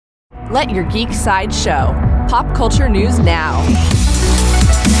Let your geek side show. Pop culture news now.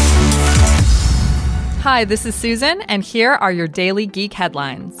 Hi, this is Susan, and here are your daily geek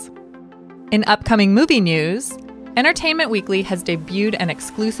headlines. In upcoming movie news, Entertainment Weekly has debuted an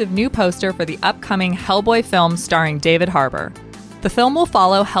exclusive new poster for the upcoming Hellboy film starring David Harbour. The film will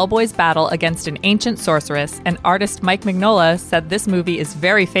follow Hellboy's battle against an ancient sorceress, and artist Mike Mignola said this movie is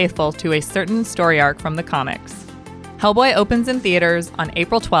very faithful to a certain story arc from the comics. Hellboy opens in theaters on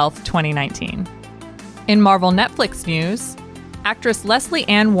April 12, 2019. In Marvel Netflix news, actress Leslie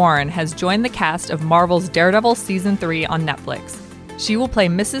Ann Warren has joined the cast of Marvel's Daredevil Season 3 on Netflix. She will play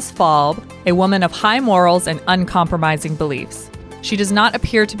Mrs. Falb, a woman of high morals and uncompromising beliefs. She does not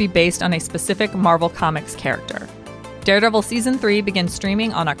appear to be based on a specific Marvel Comics character. Daredevil Season 3 begins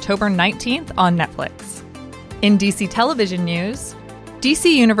streaming on October 19th on Netflix. In DC television news,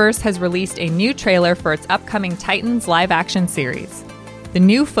 DC Universe has released a new trailer for its upcoming Titans live-action series. The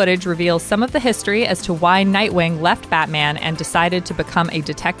new footage reveals some of the history as to why Nightwing left Batman and decided to become a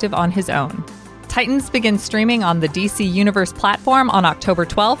detective on his own. Titans begins streaming on the DC Universe platform on October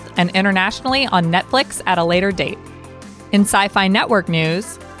 12th and internationally on Netflix at a later date. In Sci-Fi Network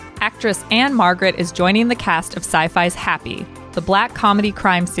news, actress Anne Margaret is joining the cast of Sci-Fi's Happy, the black comedy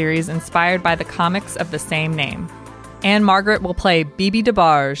crime series inspired by the comics of the same name. Anne Margaret will play Bibi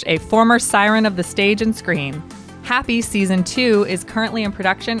DeBarge, a former siren of the stage and screen. Happy Season 2 is currently in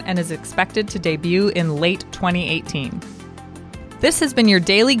production and is expected to debut in late 2018. This has been your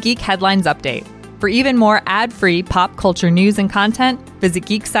Daily Geek Headlines Update. For even more ad-free pop culture news and content, visit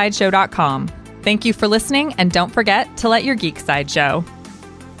geeksideshow.com. Thank you for listening, and don't forget to let your geek side show.